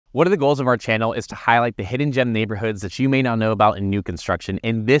One of the goals of our channel is to highlight the hidden gem neighborhoods that you may not know about in new construction,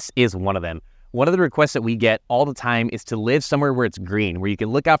 and this is one of them. One of the requests that we get all the time is to live somewhere where it's green, where you can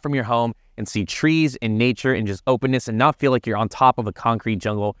look out from your home and see trees and nature and just openness and not feel like you're on top of a concrete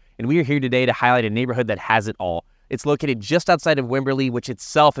jungle. And we are here today to highlight a neighborhood that has it all. It's located just outside of Wimberley, which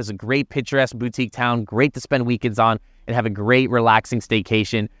itself is a great picturesque boutique town, great to spend weekends on and have a great relaxing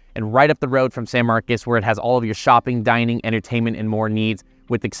staycation. And right up the road from San Marcos, where it has all of your shopping, dining, entertainment, and more needs,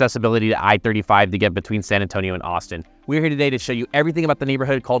 with accessibility to I-35 to get between San Antonio and Austin. We're here today to show you everything about the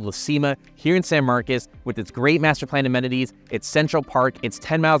neighborhood called Cima here in San Marcos, with its great master plan amenities, its Central Park, its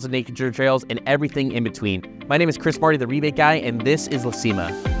 10 miles of nature trails, and everything in between. My name is Marti, the Rebate Guy, and this is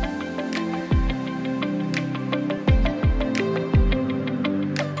Cima.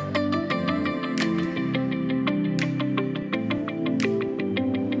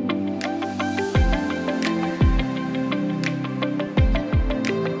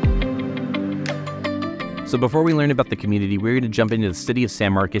 So before we learn about the community, we're going to jump into the city of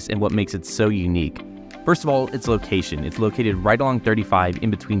San Marcos and what makes it so unique. First of all, its location. It's located right along 35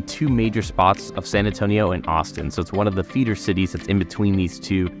 in between two major spots of San Antonio and Austin. So it's one of the feeder cities that's in between these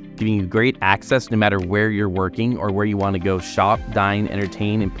two, giving you great access no matter where you're working or where you want to go shop, dine,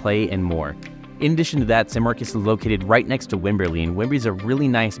 entertain, and play, and more. In addition to that, San Marcos is located right next to Wimberley, and Wimberley is a really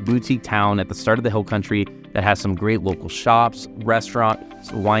nice boutique town at the start of the hill country that has some great local shops, restaurants,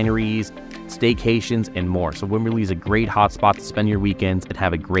 wineries, staycations, and more. So Wimberley is a great hotspot to spend your weekends and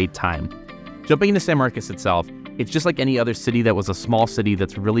have a great time. Jumping into San Marcos itself, it's just like any other city that was a small city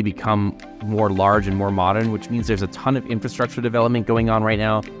that's really become more large and more modern, which means there's a ton of infrastructure development going on right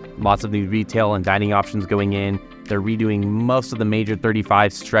now. Lots of new retail and dining options going in. They're redoing most of the major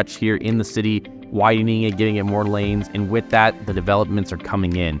 35 stretch here in the city, widening it, giving it more lanes, and with that, the developments are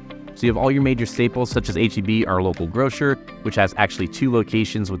coming in. So you have all your major staples such as H-E-B, our local grocer, which has actually 2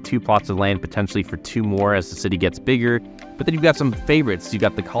 locations with 2 plots of land, potentially for 2 more as the city gets bigger. But then you've got some favorites. You've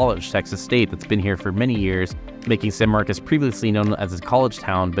got the College, Texas State, that's been here for many years, making San Marcos previously known as a college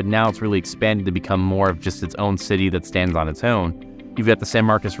town, but now it's really expanded to become more of just its own city that stands on its own. You've got the San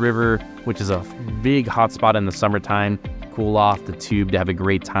Marcos River, which is a big hotspot in the summertime, cool off the tube to have a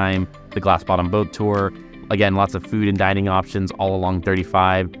great time, the glass bottom boat tour. Again, lots of food and dining options all along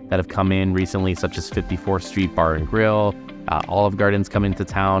 35 that have come in recently, such as 54th Street Bar and Grill, Olive Garden's come into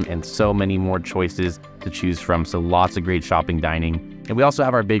town, and so many more choices to choose from. So lots of great shopping, dining. And we also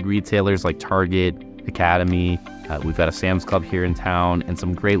have our big retailers like Target, Academy. We've got a Sam's Club here in town and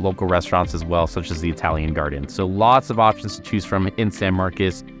some great local restaurants as well, such as the Italian Garden. So lots of options to choose from in San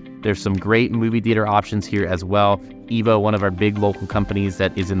Marcos. There's some great movie theater options here as well. Evo, one of our big local companies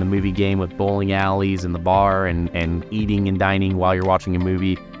that is in the movie game with bowling alleys and the bar and eating and dining while you're watching a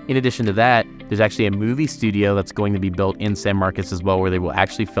movie. In addition to that, there's actually a movie studio that's going to be built in San Marcos as well, where they will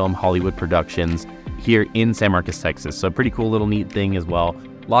actually film Hollywood productions here in San Marcos, Texas. So a pretty cool little neat thing as well.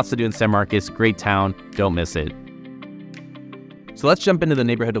 Lots to do in San Marcos, great town, don't miss it. So let's jump into the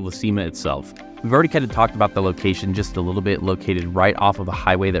neighborhood of Cima itself. We've already kind of talked about the location just a little bit, located right off of a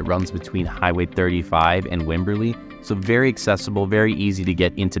highway that runs between Highway 35 and Wimberley. So very accessible, very easy to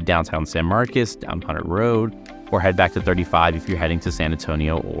get into downtown San Marcos, down Hunter Road, or head back to 35 if you're heading to San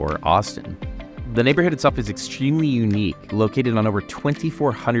Antonio or Austin. The neighborhood itself is extremely unique, located on over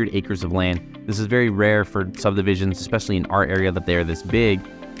 2,400 acres of land. This is very rare for subdivisions, especially in our area, that they're this big.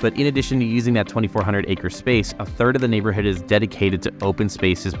 But in addition to using that 2,400 acre space, a third of the neighborhood is dedicated to open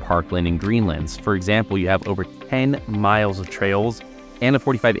spaces, parkland, and greenlands. For example, you have over 10 miles of trails and a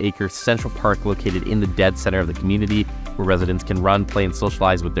 45-acre Central Park located in the dead center of the community, where residents can run, play, and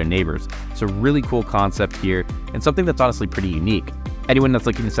socialize with their neighbors. So really cool concept here, and something that's honestly pretty unique. Anyone that's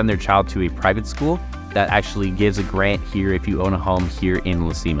looking to send their child to a private school, that actually gives a grant here if you own a home here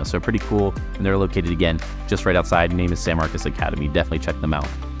in Cima. So pretty cool, and they're located, again, just right outside. Name is San Marcos Academy. Definitely check them out.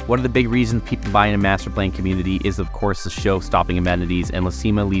 One of the big reasons people buy in a master plan community is, of course, the show-stopping amenities, and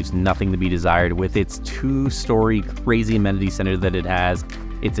Cima leaves nothing to be desired with its 2-story crazy amenity center that it has.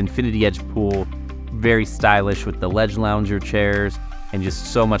 Its infinity edge pool, very stylish with the ledge lounger chairs, and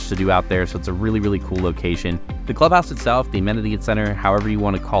just so much to do out there. So it's a really, really cool location. The clubhouse itself, the amenity center, however you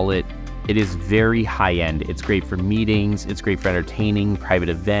want to call it, it is very high-end. It's great for meetings, it's great for entertaining, private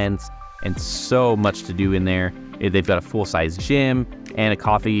events, and so much to do in there. They've got a full-size gym and a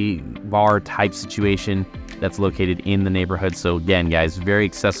coffee bar type situation that's located in the neighborhood. So again, guys, very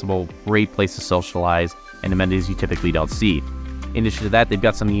accessible, great place to socialize, and amenities you typically don't see. In addition to that, they've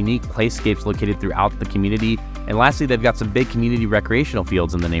got some unique playscapes located throughout the community. And lastly, they've got some big community recreational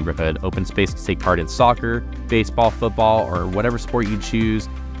fields in the neighborhood, open space to take part in soccer, baseball, football, or whatever sport you choose.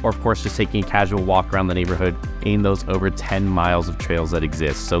 or of course just taking a casual walk around the neighborhood in those over 10 miles of trails that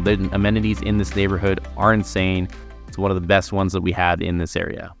exist. So the amenities in this neighborhood are insane. It's one of the best ones that we have in this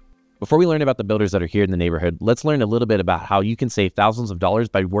area. Before we learn about the builders that are here in the neighborhood, let's learn a little bit about how you can save thousands of dollars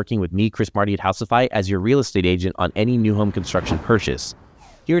by working with me, Chris Marti at Housify, as your real estate agent on any new home construction purchase.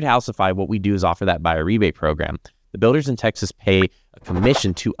 Here at Housify, what we do is offer that buyer rebate program. The builders in Texas pay a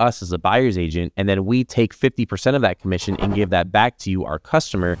commission to us as a buyer's agent, and then we take 50% of that commission and give that back to you, our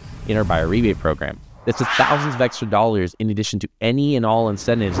customer, in our buyer rebate program. That's thousands of extra dollars in addition to any and all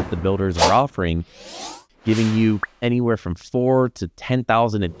incentives that the builders are offering, giving you anywhere from $4,000 to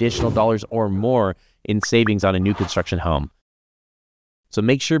 $10,000 additional dollars or more in savings on a new construction home. So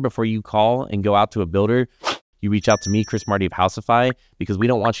make sure before you call and go out to a builder, you reach out to me, Chris Marti of Housify, because we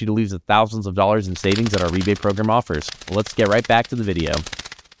don't want you to lose the thousands of dollars in savings that our rebate program offers. Well, let's get right back to the video.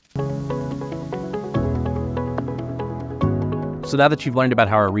 So now that you've learned about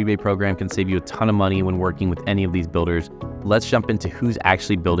how our rebate program can save you a ton of money when working with any of these builders, let's jump into who's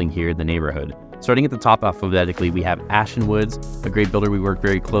actually building here in the neighborhood. Starting at the top alphabetically, we have Ashton Woods, a great builder we work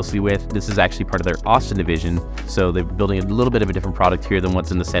very closely with. This is actually part of their Austin division, so they're building a little bit of a different product here than what's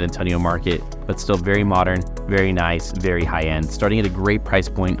in the San Antonio market, but still very modern, very nice, very high-end, starting at a great price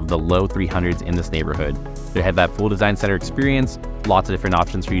point of the low 300s in this neighborhood. They have that full design center experience, lots of different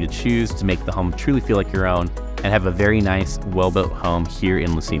options for you to choose to make the home truly feel like your own, and have a very nice, well-built home here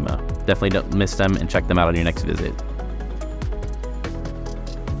in Cima. Definitely don't miss them and check them out on your next visit.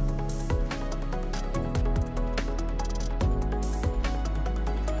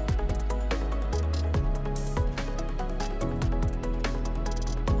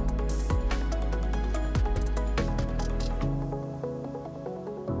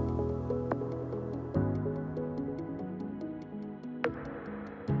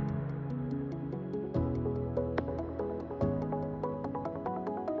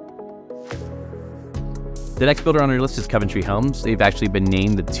 The next builder on our list is Coventry Homes. They've actually been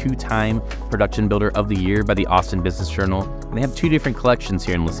named the 2-time Production Builder of the Year by the Austin Business Journal. And they have 2 different collections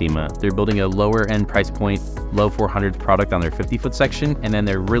here in Cima. They're building a lower end price point, low 400s product on their 50-foot section, and then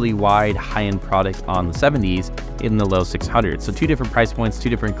their really wide high-end product on the 70s in the low 600s. So 2 different price points,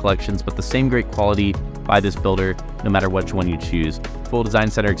 2 different collections, but the same great quality by this builder, no matter which one you choose. Full design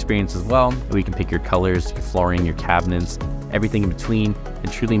center experience as well, where you can pick your colors, your flooring, your cabinets, everything in between,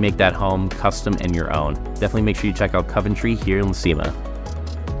 and truly make that home custom and your own. Definitely make sure you check out Coventry here in Cima.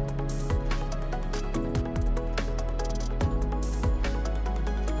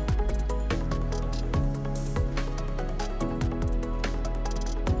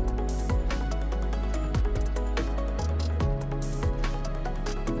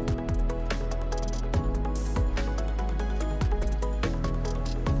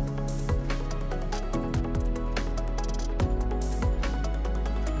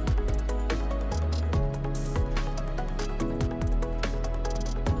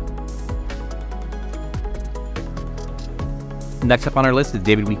 Next up on our list is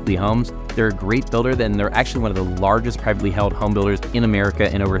Weekley Homes. They're a great builder, and they're actually one of the largest privately held home builders in America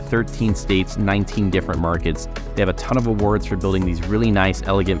in over 13 states, 19 different markets. They have a ton of awards for building these really nice,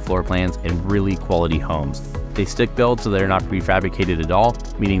 elegant floor plans and really quality homes. They stick build, so they're not prefabricated at all,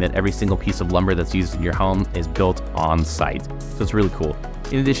 meaning that every single piece of lumber that's used in your home is built on site. So it's really cool.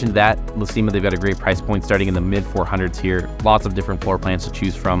 In addition to that, Cima, they've got a great price point starting in the mid 400s here. Lots of different floor plans to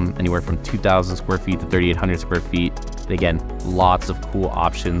choose from, anywhere from 2,000 square feet to 3,800 square feet. And again, lots of cool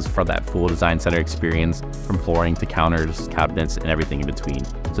options for that full design center experience, from flooring to counters, cabinets, and everything in between.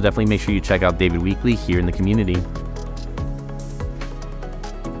 So definitely make sure you check out Weekley here in the community.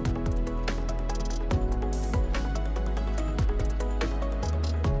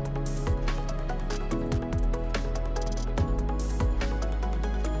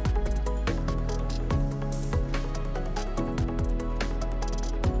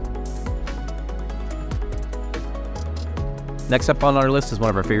 Next up on our list is one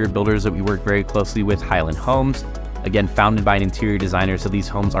of our favorite builders that we work very closely with, Highland Homes. Again, founded by an interior designer, so these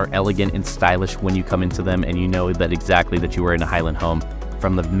homes are elegant and stylish when you come into them, and you know that exactly that you are in a Highland home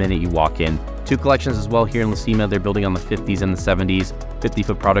from the minute you walk in. 2 collections as well here in Cima. They're building on the 50s and the 70s.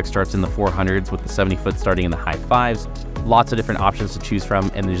 50-foot product starts in the 400s, with the 70-foot starting in the high 5s. Lots of different options to choose from,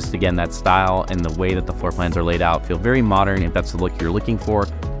 and just again, that style and the way that the floor plans are laid out feel very modern if that's the look you're looking for,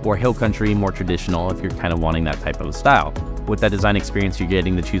 or hill country, more traditional if you're kind of wanting that type of a style. With that design experience, you're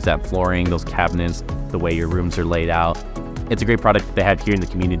getting to choose that flooring, those cabinets, the way your rooms are laid out. It's a great product that they have here in the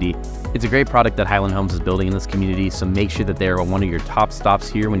community. It's a great product that Highland Homes is building in this community, so make sure that they are one of your top stops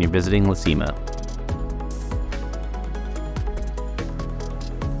here when you're visiting Cima.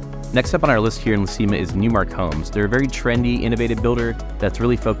 Next up on our list here in Cima is Newmark Homes. They're a very trendy, innovative builder that's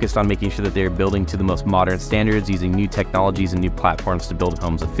really focused on making sure that they're building to the most modern standards, using new technologies and new platforms to build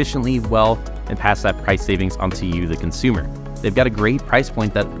homes efficiently, well, and pass that price savings onto you, the consumer. They've got a great price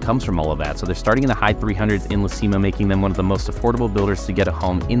point that comes from all of that. So they're starting in the high 300s in Cima, making them one of the most affordable builders to get a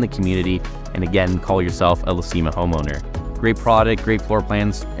home in the community. And again, call yourself a Cima homeowner. Great product, great floor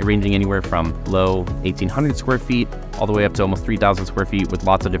plans, ranging anywhere from low 1,800 square feet all the way up to almost 3,000 square feet with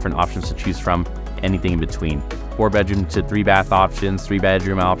lots of different options to choose from, anything in between. 4-bedroom to 3-bath options,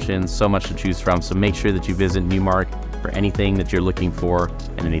 3-bedroom options, so much to choose from. So make sure that you visit Newmark for anything that you're looking for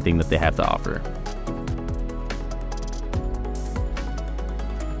and anything that they have to offer.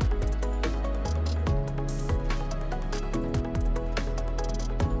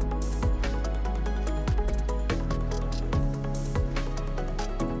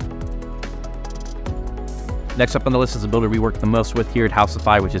 Next up on the list is a builder we work the most with here at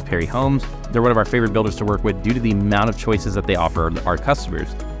Housify, which is Pulte Homes. They're one of our favorite builders to work with due to the amount of choices that they offer our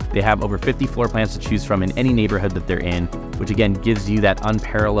customers. They have over 50 floor plans to choose from in any neighborhood that they're in, which again gives you that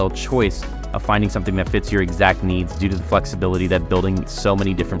unparalleled choice of finding something that fits your exact needs due to the flexibility that building so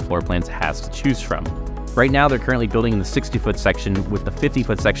many different floor plans has to choose from. Right now, they're currently building in the 60-foot section with the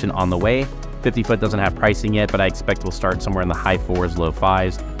 50-foot section on the way. 50-foot doesn't have pricing yet, but I expect we'll start somewhere in the high 4s, low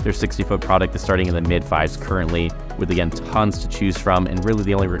 5s. Their 60-foot product is starting in the mid 5s currently, with again tons to choose from, and really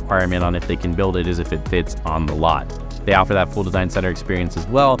the only requirement on if they can build it is if it fits on the lot. They offer that full design center experience as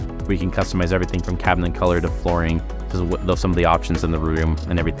well, where you can customize everything from cabinet color to flooring to some of the options in the room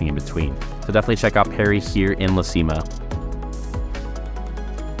and everything in between. So definitely check out Pulte here in Cima.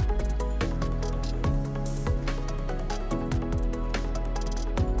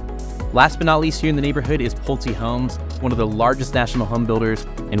 Last but not least here in the neighborhood is Pulte Homes, one of the largest national home builders,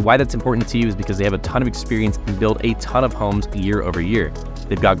 and why that's important to you is because they have a ton of experience and build a ton of homes year over year.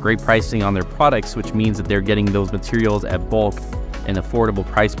 They've got great pricing on their products, which means that they're getting those materials at bulk and affordable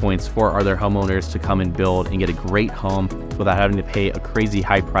price points for their homeowners to come and build and get a great home without having to pay a crazy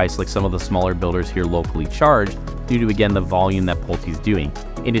high price like some of the smaller builders here locally charge due to, again, the volume that Pulte's doing.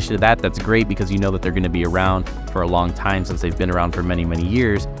 In addition to that, that's great because you know that they're going to be around for a long time since they've been around for many, many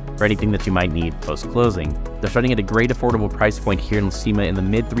years for anything that you might need post-closing. They're starting at a great affordable price point here in Cima in the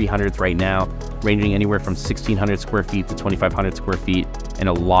mid 300s right now, ranging anywhere from 1,600 square feet to 2,500 square feet, and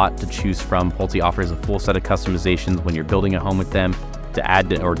a lot to choose from. Pulte offers a full set of customizations when you're building a home with them to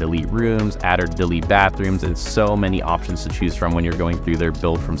add or delete rooms, add or delete bathrooms, and so many options to choose from when you're going through their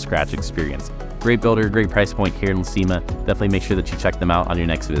build from scratch experience. Great builder, great price point here in Cima. Definitely make sure that you check them out on your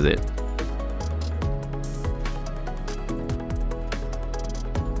next visit.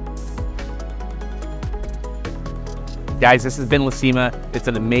 Guys, this has been Cima. It's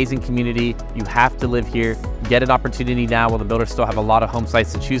an amazing community. You have to live here. Get an opportunity now while the builders still have a lot of home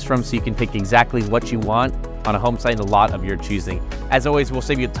sites to choose from, so you can pick exactly what you want on a home site and a lot of your choosing. As always, we'll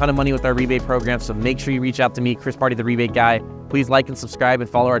save you a ton of money with our rebate program, so make sure you reach out to me, Chris Marti, the Rebate Guy. Please like and subscribe and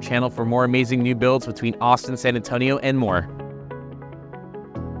follow our channel for more amazing new builds between Austin, San Antonio, and more.